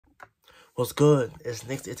What's good? It's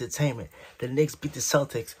Knicks Entertainment. The Knicks beat the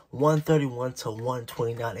Celtics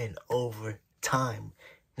 131-129 in overtime.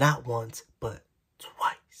 Not once, but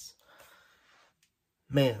twice.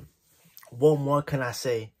 Man, what more can I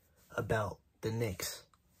say about the Knicks?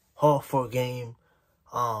 Hard-fought game.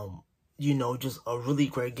 Just a really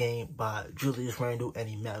great game by Julius Randle and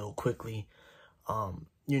Emmanuel quickly.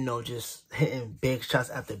 Just hitting big shots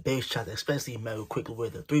after big shots, especially Emmanuel quickly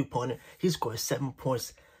with a three-pointer. He scored 7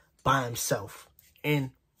 points by himself.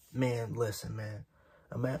 And, man, listen, man.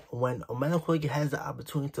 When Emmanuel quickly has the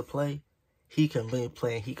opportunity to play, he can really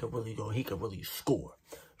play and he can really go. He can really score.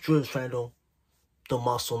 Julius Randle, the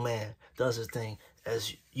muscle man, does his thing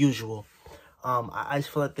as usual. I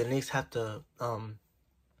just feel like the Knicks have to,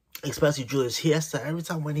 especially Julius, he has to, every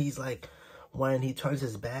time when he turns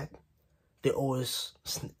his back, they always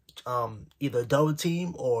either double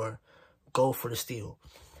team or go for the steal.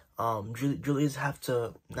 Julius have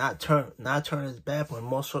to not turn his back, but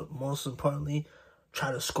most importantly,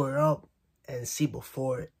 try to square up and see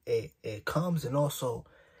before it comes. And also,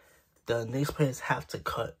 the Knicks players have to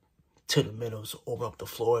cut to the middle to open up the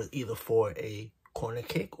floor, either for a corner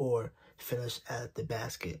kick or finish at the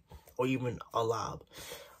basket, or even a lob.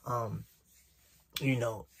 And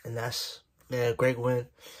that's, man, a great win.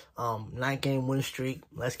 9-game win streak.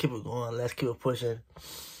 Let's keep it going. Let's keep it pushing.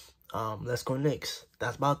 Let's go Knicks.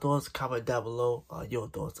 That's my thoughts. Comment down below your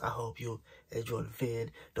thoughts. I hope you enjoyed the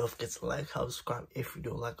vid. Don't forget to like, subscribe if you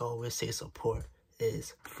do. Like I always say, support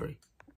is free.